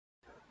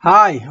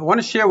Hi, I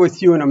want to share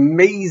with you an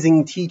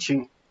amazing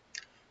teaching.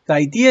 The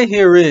idea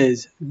here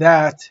is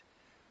that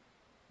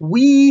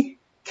we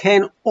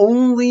can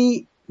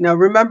only, now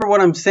remember what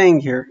I'm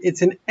saying here,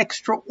 it's an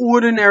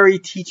extraordinary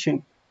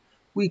teaching.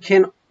 We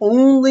can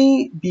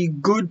only be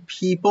good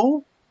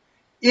people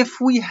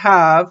if we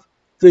have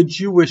the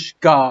Jewish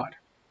God.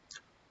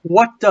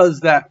 What does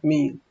that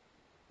mean?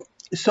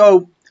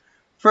 So,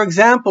 for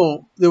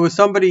example, there was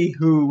somebody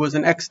who was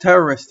an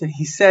ex-terrorist, and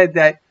he said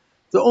that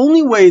the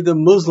only way the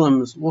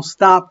Muslims will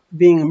stop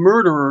being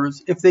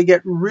murderers if they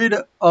get rid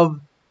of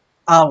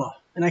Allah.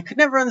 And I could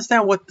never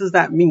understand, what does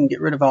that mean,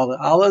 get rid of Allah?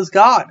 Allah is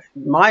God.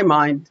 In my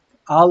mind,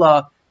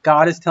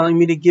 God is telling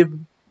me to give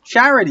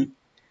charity.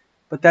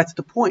 But that's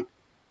the point.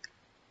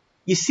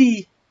 You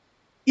see,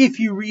 if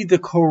you read the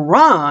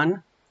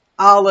Quran,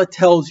 Allah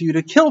tells you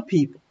to kill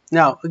people.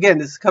 Now, again,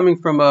 this is coming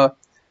from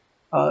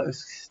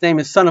his name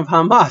is Son of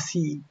Hamas.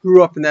 He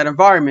grew up in that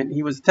environment.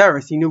 He was a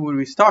terrorist. He knew what he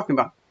was talking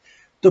about.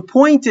 The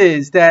point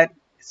is that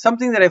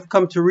something that I've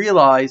come to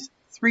realize,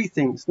 three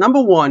things.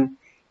 Number one,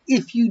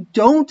 if you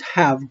don't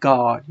have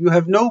God, you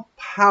have no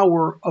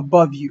power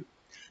above you.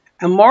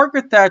 And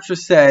Margaret Thatcher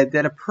said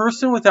that a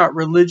person without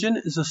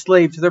religion is a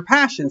slave to their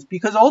passions,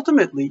 because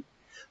ultimately,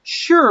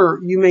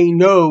 sure, you may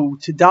know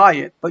to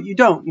diet, but you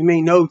don't. You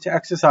may know to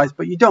exercise,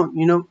 but you don't.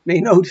 You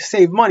may know to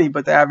save money,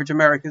 but the average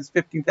American is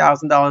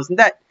 $15,000 in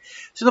debt.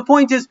 So the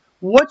point is,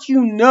 what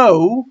you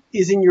know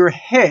is in your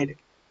head.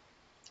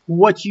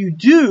 What you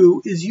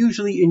do is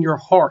usually in your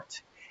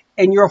heart.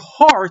 And your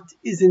heart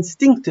is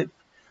instinctive.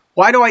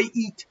 Why do I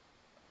eat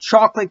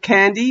chocolate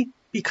candy?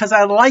 Because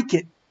I like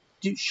it.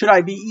 Should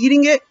I be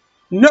eating it?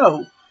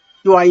 No.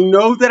 Do I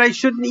know that I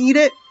shouldn't eat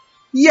it?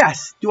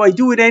 Yes. Do I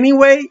do it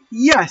anyway?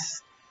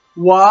 Yes.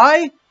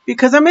 Why?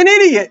 Because I'm an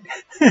idiot.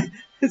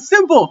 It's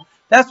simple.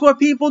 That's what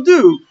people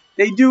do.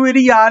 They do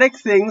idiotic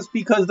things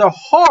because the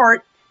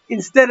heart,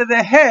 instead of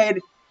the head,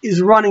 is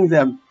running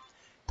them.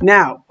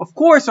 Now, of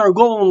course, our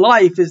goal in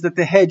life is that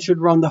the head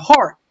should run the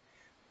heart.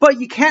 But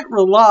you can't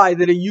rely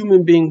that a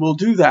human being will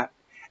do that.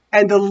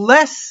 And the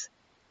less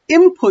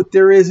input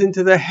there is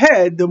into the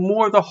head, the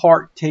more the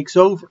heart takes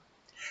over.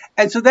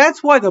 And so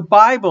that's why the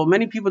Bible,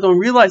 many people don't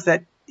realize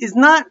that, is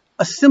not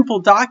a simple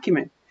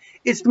document.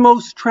 It's the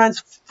most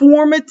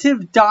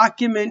transformative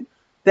document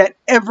that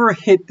ever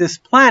hit this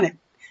planet.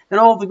 And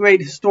all the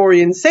great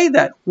historians say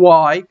that.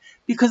 Why?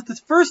 Because the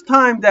first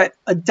time that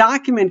a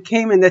document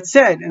came in that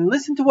said, and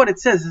listen to what it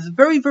says, it's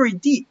very, very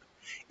deep.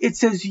 It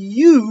says,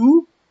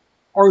 you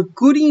are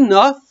good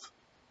enough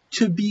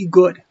to be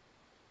good.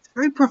 It's a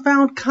very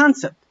profound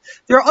concept.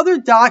 There are other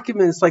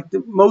documents, like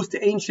the most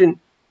ancient,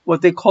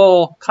 what they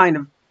call kind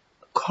of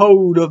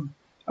code of,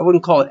 I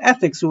wouldn't call it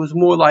ethics, it was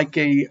more like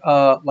a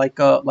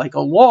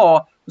law.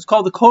 It was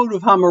called the Code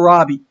of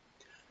Hammurabi.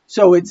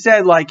 So it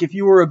said, like, if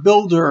you were a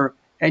builder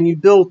and you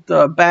built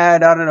a bad,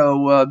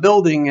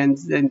 building and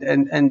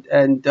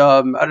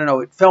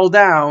it fell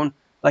down,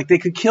 like, they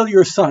could kill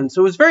your son.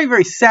 So it was very,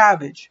 very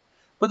savage.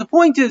 But the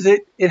point is,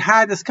 it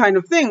had this kind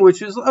of thing,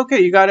 which is,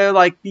 okay, you got to,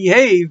 like,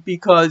 behave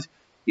because,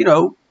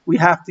 we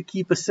have to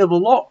keep a civil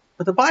law.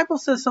 But the Bible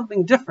says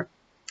something different.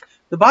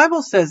 The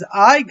Bible says,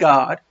 I,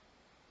 God,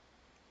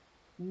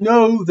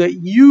 know that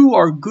you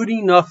are good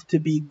enough to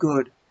be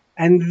good.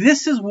 And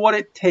this is what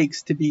it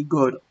takes to be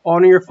good.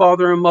 Honor your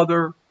father and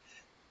mother.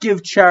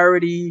 Give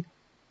charity.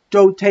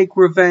 Don't take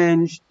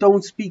revenge.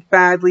 Don't speak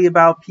badly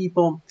about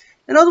people.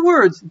 In other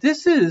words,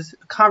 this is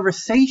a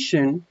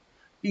conversation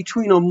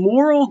between a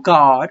moral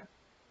God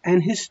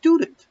and his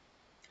student.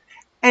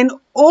 And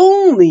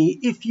only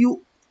if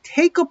you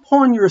take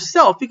upon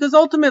yourself, because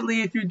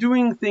ultimately if you're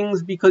doing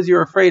things because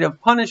you're afraid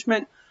of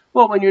punishment,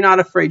 well, when you're not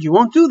afraid, you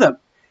won't do them.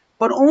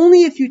 But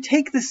only if you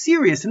take this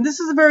serious, and this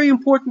is a very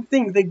important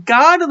thing, the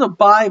God of the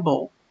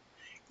Bible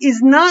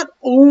is not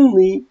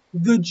only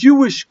the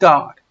Jewish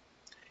God.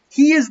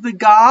 He is the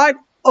God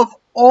of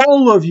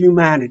all of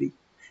humanity.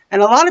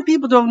 And a lot of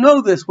people don't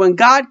know this. When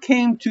God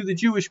came to the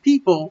Jewish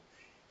people,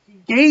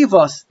 he gave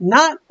us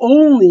not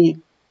only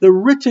the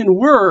written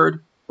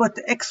word, but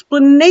the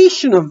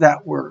explanation of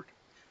that word.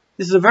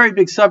 This is a very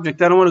big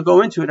subject. I don't want to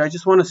go into it. I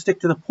just want to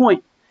stick to the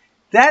point.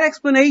 That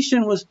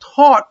explanation was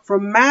taught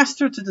from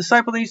master to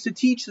disciple. They used to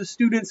teach the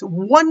students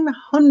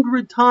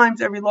 100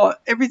 times every law.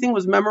 Everything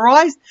was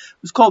memorized.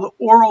 It was called the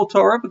oral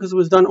Torah because it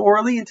was done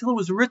orally until it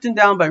was written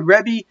down by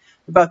Rebbe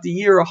about the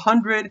year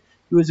 100.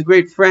 He was a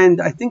great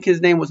friend. I think his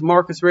name was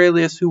Marcus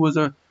Aurelius, who was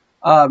a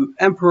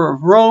emperor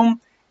of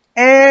Rome.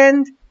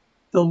 And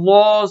the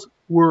laws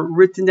were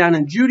written down.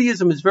 And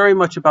Judaism is very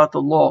much about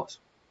the laws.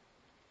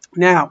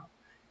 Now,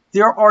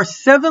 there are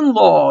 7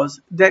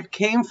 laws that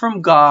came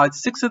from God,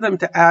 6 of them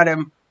to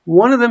Adam,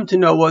 1 of them to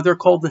Noah. They're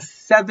called the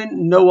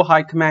 7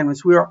 Noahide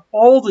commandments. We are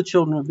all the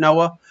children of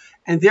Noah,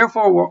 and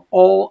therefore we're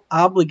all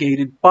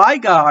obligated by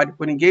God.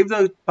 When he gave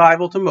the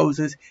Bible to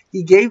Moses,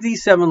 he gave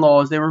these 7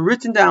 laws. They were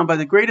written down by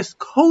the greatest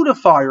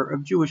codifier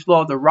of Jewish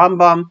law, the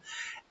Rambam,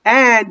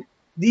 and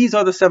these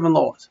are the 7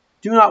 laws.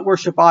 Do not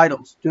worship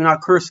idols. Do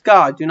not curse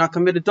God. Do not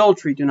commit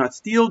adultery. Do not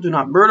steal. Do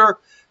not murder.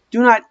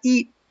 Do not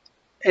eat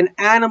an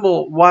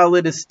animal while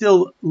it is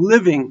still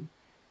living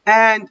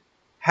and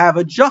have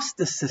a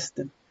justice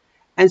system.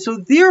 And so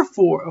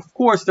therefore, of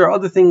course, there are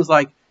other things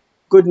like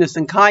goodness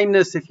and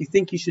kindness. If you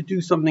think you should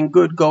do something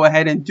good, go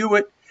ahead and do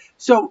it.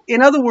 So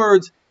in other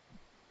words,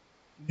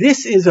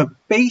 this is a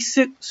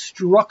basic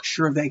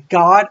structure that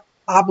God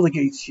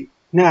obligates you.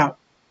 Now,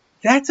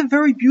 that's a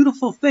very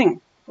beautiful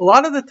thing. A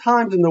lot of the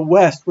times in the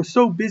West, we're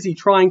so busy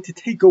trying to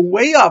take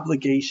away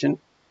obligation.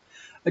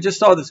 I just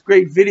saw this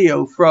great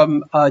video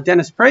from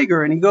Dennis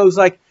Prager, and he goes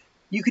like,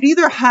 you could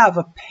either have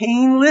a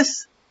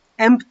painless,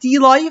 empty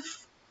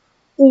life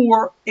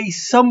or a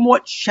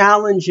somewhat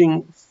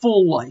challenging,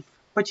 full life.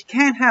 But you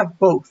can't have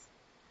both.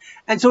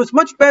 And so it's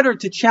much better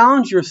to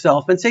challenge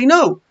yourself and say,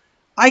 no,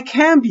 I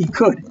can be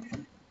good.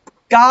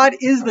 God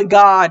is the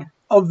God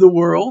of the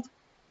world,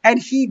 and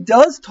He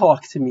does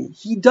talk to me.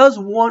 He does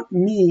want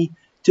me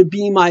to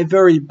be my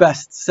very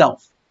best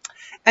self.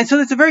 And so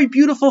it's a very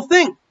beautiful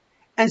thing.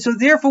 And so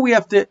therefore we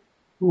have to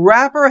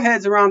wrap our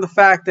heads around the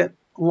fact that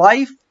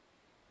life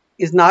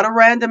is not a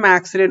random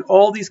accident.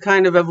 All these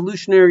kind of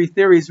evolutionary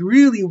theories,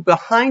 really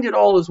behind it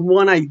all is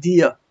one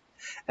idea.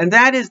 And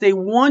that is they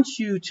want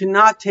you to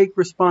not take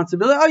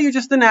responsibility. Oh, you're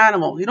just an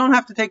animal. You don't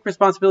have to take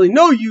responsibility.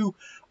 No, you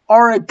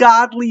are a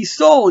godly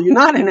soul. You're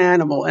not an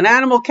animal. An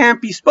animal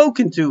can't be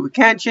spoken to. It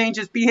can't change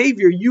its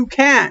behavior. You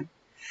can.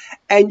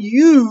 And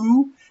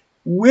you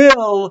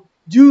will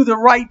do the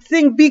right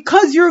thing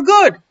because you're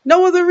good.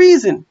 No other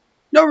reason.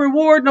 No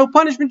reward, no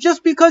punishment,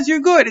 just because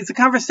you're good. It's a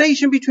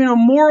conversation between a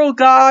moral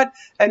God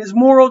and his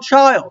moral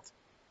child.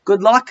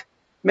 Good luck.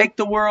 Make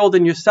the world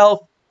and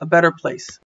yourself a better place.